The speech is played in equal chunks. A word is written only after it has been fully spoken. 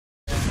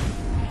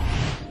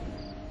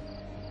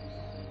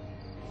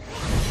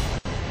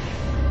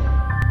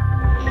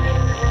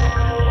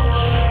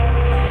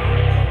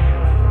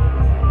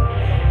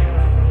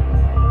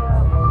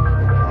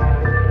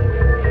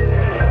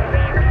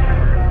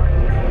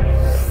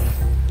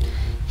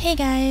Hey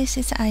guys,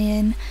 it's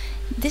Ayin.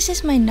 This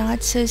is my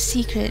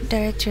not-so-secret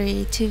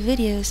directory to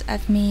videos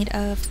I've made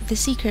of The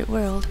Secret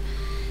World.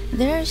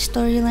 There are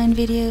storyline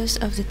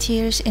videos of the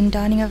Tears in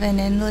Dawning of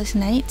an Endless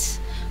Nights,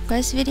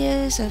 quest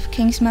videos of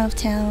Kingsmouth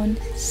Town,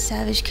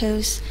 Savage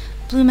Coast,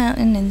 Blue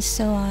Mountain, and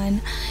so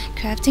on,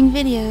 crafting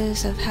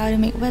videos of how to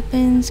make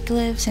weapons,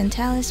 glyphs, and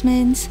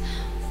talismans,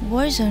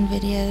 Warzone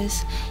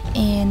videos,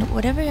 and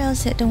whatever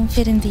else that don't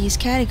fit in these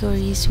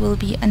categories will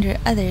be under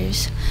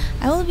others.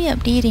 I will be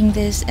updating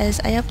this as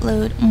I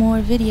upload more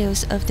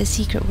videos of The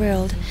Secret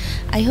World.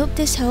 I hope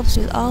this helps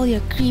with all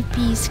your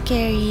creepy,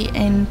 scary,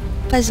 and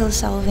puzzle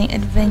solving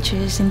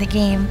adventures in the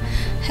game.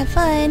 Have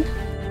fun!